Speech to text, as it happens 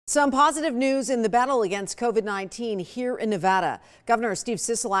Some positive news in the battle against COVID-19 here in Nevada. Governor Steve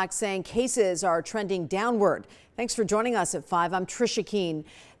Sisolak saying cases are trending downward. Thanks for joining us at 5. I'm Trisha Keene.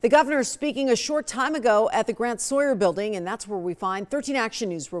 The governor speaking a short time ago at the Grant Sawyer building, and that's where we find 13 Action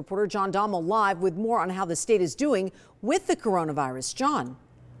News reporter John Dommel live with more on how the state is doing with the coronavirus. John.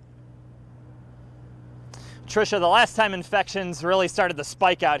 Trisha, the last time infections really started to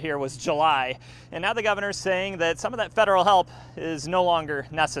spike out here was July, and now the governor's saying that some of that federal help is no longer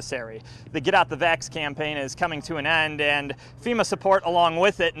necessary. The Get Out the Vax campaign is coming to an end, and FEMA support along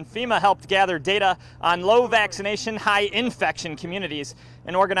with it, and FEMA helped gather data on low vaccination, high infection communities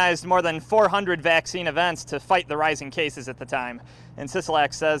and organized more than 400 vaccine events to fight the rising cases at the time. And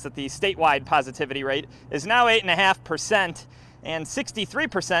Sisolak says that the statewide positivity rate is now 8.5%. And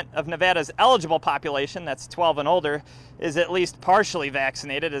 63% of Nevada's eligible population, that's 12 and older, is at least partially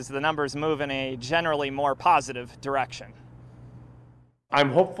vaccinated as the numbers move in a generally more positive direction. I'm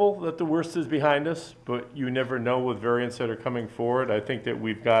hopeful that the worst is behind us, but you never know with variants that are coming forward. I think that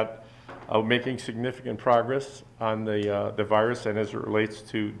we've got making significant progress on the virus and as it relates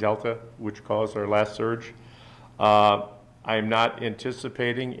to Delta, which caused our last surge. I'm not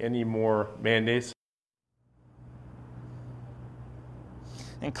anticipating any more mandates.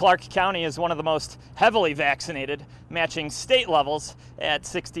 And Clark County is one of the most heavily vaccinated, matching state levels at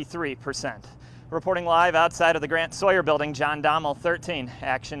 63%. Reporting live outside of the Grant Sawyer building, John Dommel, 13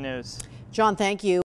 Action News. John, thank you.